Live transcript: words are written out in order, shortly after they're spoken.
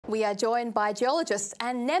we are joined by geologist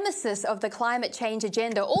and nemesis of the climate change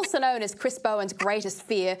agenda, also known as Chris Bowen's greatest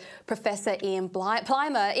fear, Professor Ian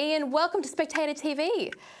Plimer. Ian, welcome to Spectator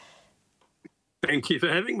TV. Thank you for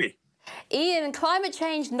having me. Ian, climate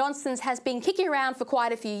change nonsense has been kicking around for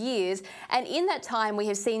quite a few years, and in that time we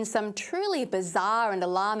have seen some truly bizarre and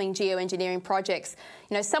alarming geoengineering projects.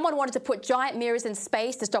 You know, someone wanted to put giant mirrors in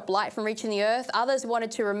space to stop light from reaching the Earth. Others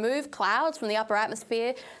wanted to remove clouds from the upper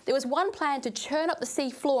atmosphere. There was one plan to churn up the sea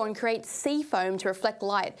floor and create sea foam to reflect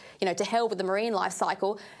light, you know, to hell with the marine life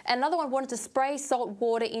cycle. And another one wanted to spray salt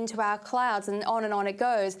water into our clouds, and on it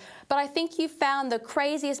goes. But I think you found the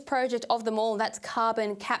craziest project of them all, and that's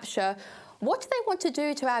carbon capture. What do they want to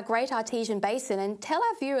do to our Great Artesian Basin? And tell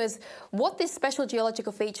our viewers what this special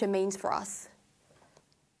geological feature means for us.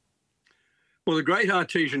 Well, the Great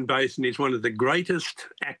Artesian Basin is one of the greatest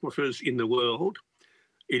aquifers in the world.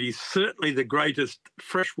 It is certainly the greatest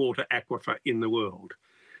freshwater aquifer in the world.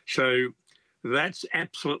 So that's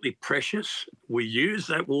absolutely precious. We use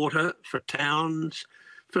that water for towns,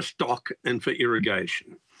 for stock and for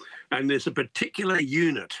irrigation. And there's a particular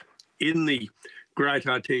unit in the Great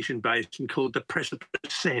Artesian Basin called the precipice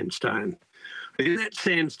sandstone. In that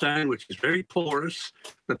sandstone, which is very porous,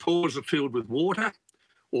 the pores are filled with water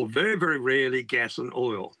or very, very rarely gas and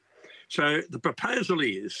oil. So the proposal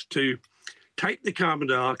is to take the carbon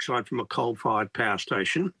dioxide from a coal-fired power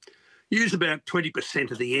station, use about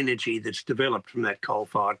 20% of the energy that's developed from that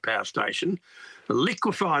coal-fired power station,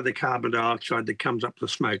 liquefy the carbon dioxide that comes up the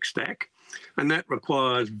smokestack, and that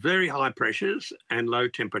requires very high pressures and low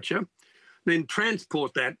temperature, then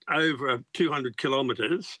transport that over 200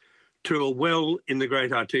 kilometres to a well in the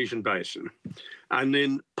Great Artesian Basin, and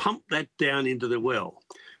then pump that down into the well.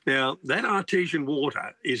 Now, that artesian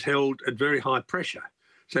water is held at very high pressure.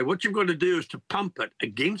 So what you've got to do is to pump it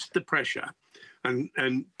against the pressure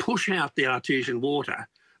and push out the artesian water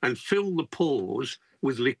and fill the pores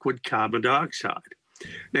with liquid carbon dioxide.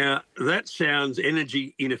 Now, that sounds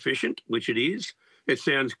energy inefficient, which it is. It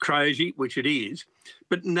sounds crazy, which it is,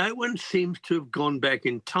 but no one seems to have gone back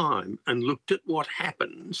in time and looked at what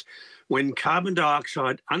happens when carbon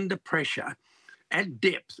dioxide under pressure at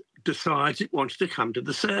depth decides it wants to come to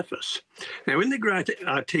the surface. Now, in the Great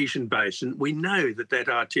Artesian Basin, we know that that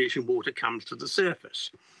artesian water comes to the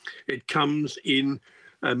surface. It comes in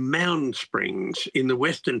mound springs. In the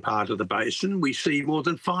western part of the basin, we see more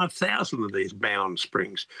than 5,000 of these mound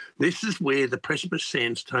springs. This is where the precipice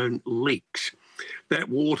sandstone leaks. That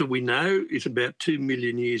water, we know, is about 2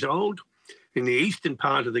 million years old. In the eastern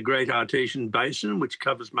part of the Great Artesian Basin, which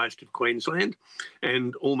covers most of Queensland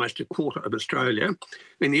and almost a quarter of Australia,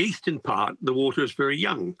 in the eastern part, the water is very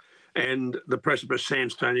young and the precipice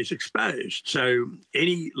sandstone is exposed. So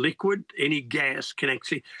any liquid, any gas can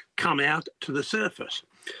actually come out to the surface.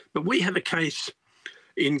 But we have a case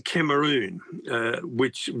in Cameroon,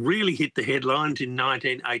 which really hit the headlines in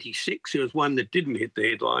 1986. There was one that didn't hit the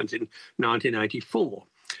headlines in 1984.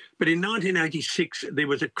 But in 1986, there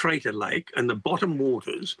was a crater lake and the bottom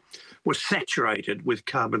waters were saturated with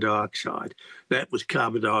carbon dioxide. That was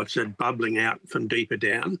carbon dioxide bubbling out from deeper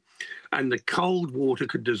down, and the cold water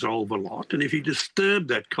could dissolve a lot. And if you disturb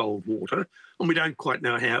that cold water, and we don't quite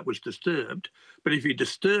know how it was disturbed, but if you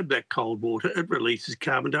disturb that cold water, it releases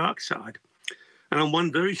carbon dioxide. And on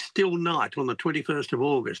one very still night, on the 21st of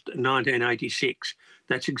August, 1986,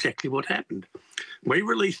 that's exactly what happened. We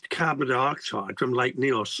released carbon dioxide from Lake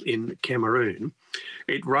Nyos in Cameroon.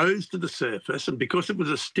 It rose to the surface, and because it was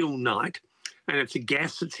a still night, and it's a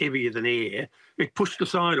gas that's heavier than air, it pushed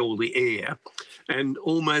aside all the air, and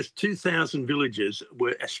almost 2,000 villages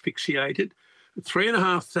were asphyxiated.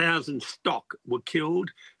 3,500 stock were killed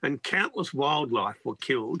and countless wildlife were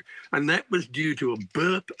killed, and that was due to a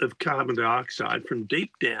burp of carbon dioxide from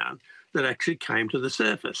deep down that actually came to the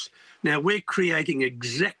surface. Now, we're creating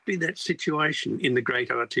exactly that situation in the Great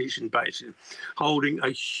Artesian Basin, holding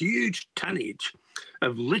a huge tonnage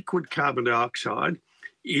of liquid carbon dioxide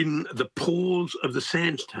in the pores of the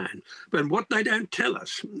sandstone. But what they don't tell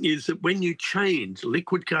us is that when you change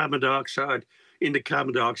liquid carbon dioxide into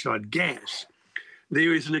carbon dioxide gas,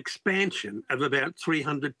 there is an expansion of about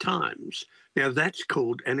 300 times. Now, that's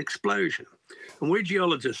called an explosion. And we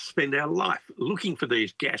geologists spend our life looking for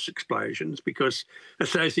these gas explosions because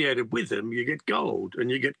associated with them, you get gold and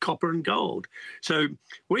you get copper and gold. So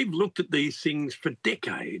we've looked at these things for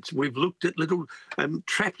decades. We've looked at little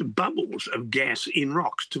trapped bubbles of gas in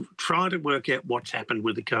rocks to try to work out what's happened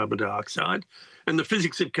with the carbon dioxide. And the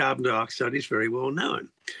physics of carbon dioxide is very well known.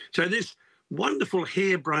 So this wonderful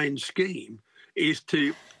harebrained scheme is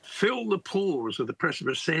to fill the pores of the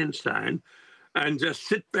precipice sandstone and just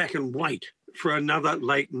sit back and wait for another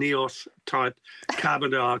Lake Neos type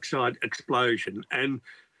carbon dioxide explosion and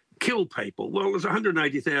kill people. Well, there's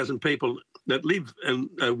 180,000 people that live and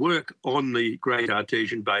work on the Great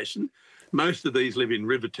Artesian Basin. Most of these live in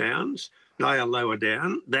river towns. They are lower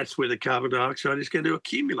down. That's where the carbon dioxide is going to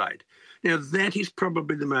accumulate. Now, that is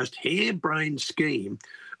probably the most harebrained scheme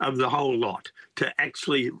of the whole lot, to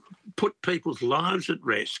actually put people's lives at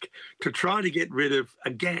risk to try to get rid of a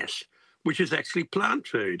gas, which is actually plant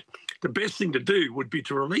food. The best thing to do would be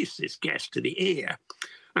to release this gas to the air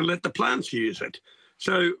and let the plants use it.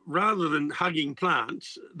 So rather than hugging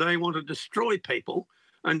plants, they want to destroy people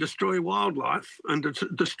and destroy wildlife and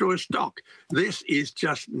destroy stock. This is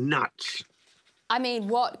just nuts. I mean,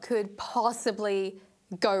 what could possibly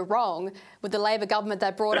go wrong with the Labor government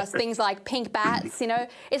that brought us things like pink bats? You know,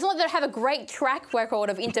 it's not that they have a great track record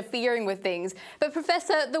of interfering with things, but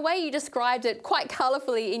Professor, the way you described it quite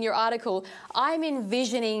colourfully in your article, I'm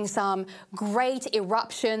envisioning some great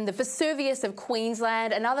eruption, the Vesuvius of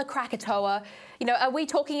Queensland, another Krakatoa. You know, are we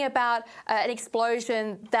talking about an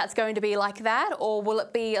explosion that's going to be like that, or will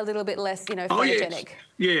it be a little bit less, you know, photogenic?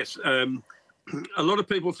 Yes. A lot of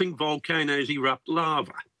people think volcanoes erupt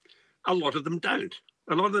lava. A lot of them don't.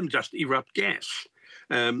 A lot of them just erupt gas.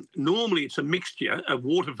 Normally, it's a mixture of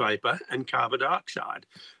water vapour and carbon dioxide.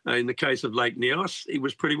 In the case of Lake Neos, it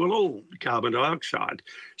was pretty well all carbon dioxide.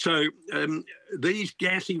 So these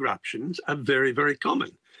gas eruptions are very, very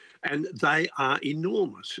common, and they are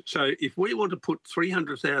enormous. So if we want to put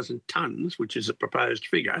 300,000 tonnes, which is a proposed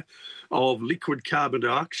figure, of liquid carbon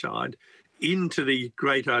dioxide into the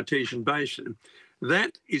Great Artesian Basin,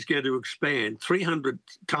 that is going to expand 300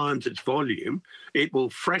 times its volume. It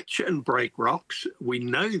will fracture and break rocks. We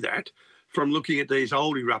know that from looking at these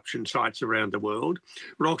old eruption sites around the world.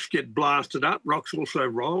 Rocks get blasted up. Rocks also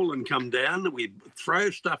roll and come down. We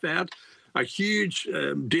throw stuff out a huge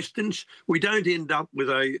distance. We don't end up with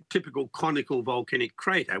a typical conical volcanic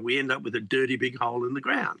crater. We end up with a dirty big hole in the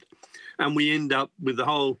ground. And we end up with the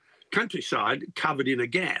whole countryside covered in a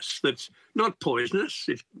gas that's not poisonous,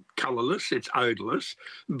 it's colourless, it's odourless,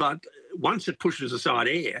 but once it pushes aside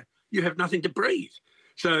air, you have nothing to breathe.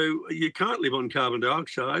 So you can't live on carbon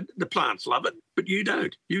dioxide. The plants love it, but you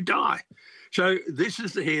don't. You die. So this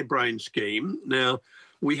is the harebrained scheme. Now,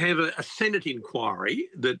 we have a Senate inquiry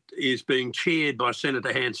that is being chaired by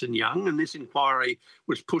Senator Hanson-Young, and this inquiry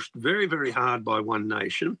was pushed very, very hard by One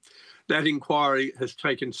Nation. That inquiry has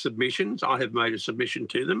taken submissions. I have made a submission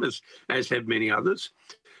to them, as have many others.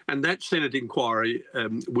 And that Senate inquiry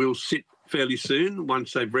will sit fairly soon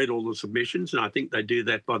once they've read all the submissions, and I think they do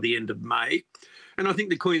that by the end of May. And I think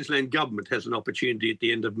the Queensland government has an opportunity at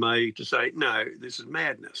the end of May to say, no, this is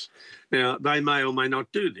madness. Now, they may or may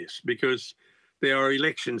not do this because there are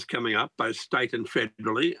elections coming up, both state and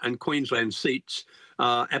federally, and Queensland seats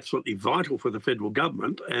are absolutely vital for the federal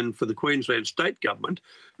government, and for the Queensland state government,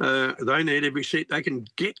 they need every seat they can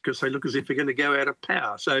get because they look as if they're going to go out of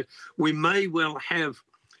power. So we may well have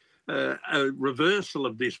a reversal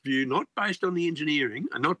of this view, not based on the engineering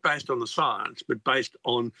and not based on the science, but based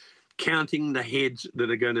on counting the heads that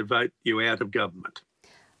are going to vote you out of government.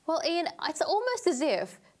 Well, Ian, it's almost as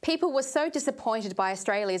if people were so disappointed by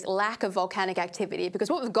Australia's lack of volcanic activity, because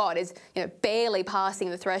what we've got is, you know, barely passing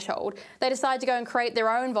the threshold. They decided to go and create their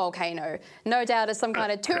own volcano, no doubt as some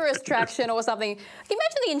kind of tourist attraction or something. Can you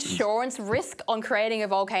imagine the insurance risk on creating a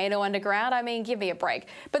volcano underground? I mean, give me a break.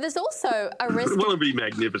 But there's also a risk... Well, it'd be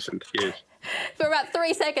magnificent, yes. For about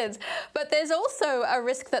 3 seconds. But there's also a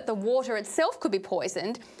risk that the water itself could be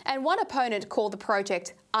poisoned, and one opponent called the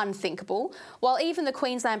project unthinkable, while even the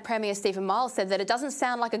Queensland Premier Stephen Miles said that it doesn't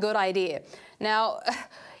sound like a good idea. Now,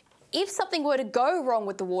 if something were to go wrong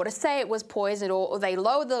with the water, say it was poisoned or they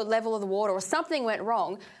lowered the level of the water or something went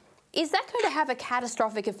wrong, is that going to have a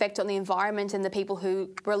catastrophic effect on the environment and the people who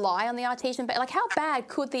rely on the artesian basin? Like, how bad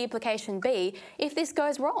could the implication be if this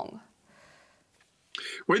goes wrong?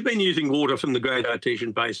 We've been using water from the Great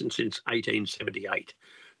Artesian Basin since 1878.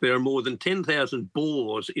 There are more than 10,000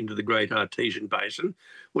 bores into the Great Artesian Basin.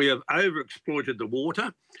 We have overexploited the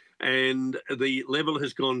water and the level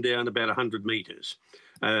has gone down about 100 metres.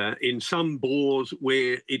 In some bores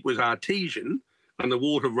where it was artesian and the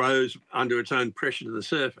water rose under its own pressure to the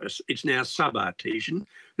surface, it's now sub-artesian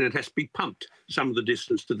and it has to be pumped some of the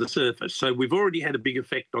distance to the surface. So we've already had a big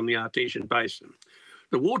effect on the Artesian Basin.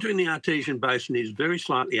 The water in the Artesian Basin is very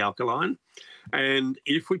slightly alkaline, and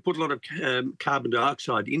if we put a lot of carbon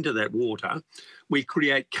dioxide into that water, we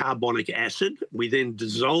create carbonic acid. We then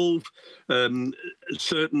dissolve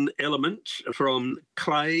certain elements from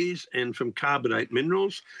clays and from carbonate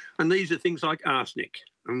minerals, and these are things like arsenic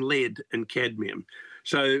and lead and cadmium.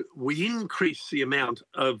 So we increase the amount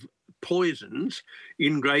of poisons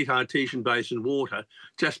in Great Artesian Basin water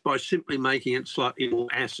just by simply making it slightly more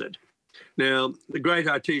acid. Now, the Great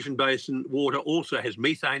Artesian Basin water also has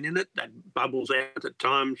methane in it that bubbles out at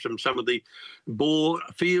times from some of the bore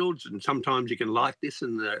fields, and sometimes you can light this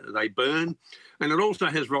and they burn. And it also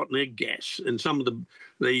has rotten egg gas, and some of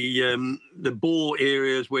the bore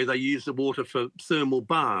areas where they use the water for thermal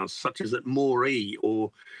baths, such as at Moree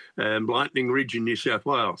or Lightning Ridge in New South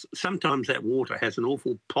Wales. Sometimes that water has an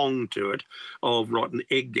awful pong to it of rotten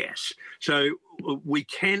egg gas. So we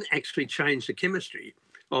can actually change the chemistry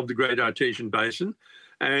of the Great Artesian Basin,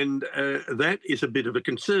 and that is a bit of a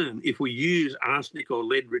concern if we use arsenic or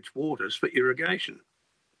lead-rich waters for irrigation.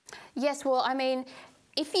 Yes, well, I mean,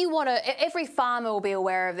 if you want to, every farmer will be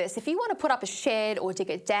aware of this. If you want to put up a shed or dig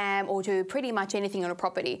a dam or do pretty much anything on a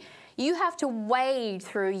property, you have to wade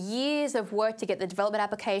through years of work to get the development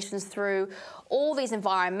applications through, all these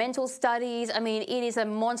environmental studies. I mean, it is a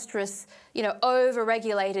monstrous, you know,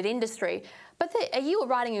 over-regulated industry. But you were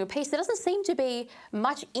writing in your piece, there doesn't seem to be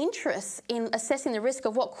much interest in assessing the risk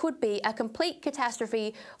of what could be a complete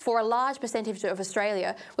catastrophe for a large percentage of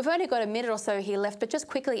Australia. We've only got a minute or so here left, but just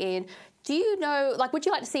quickly, Ian, do you know, like, would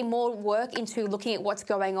you like to see more work into looking at what's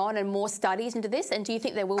going on and more studies into this? And do you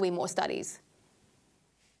think there will be more studies?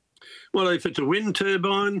 Well, if it's a wind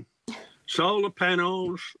turbine, solar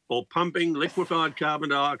panels, or pumping liquefied carbon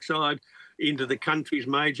dioxide into the country's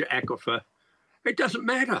major aquifer, it doesn't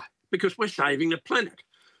matter, because we're saving the planet.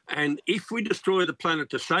 And if we destroy the planet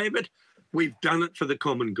to save it, we've done it for the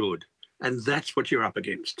common good. And that's what you're up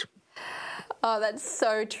against. Oh, that's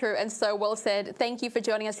so true and so well said. Thank you for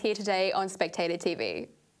joining us here today on Spectator TV.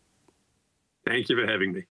 Thank you for having me.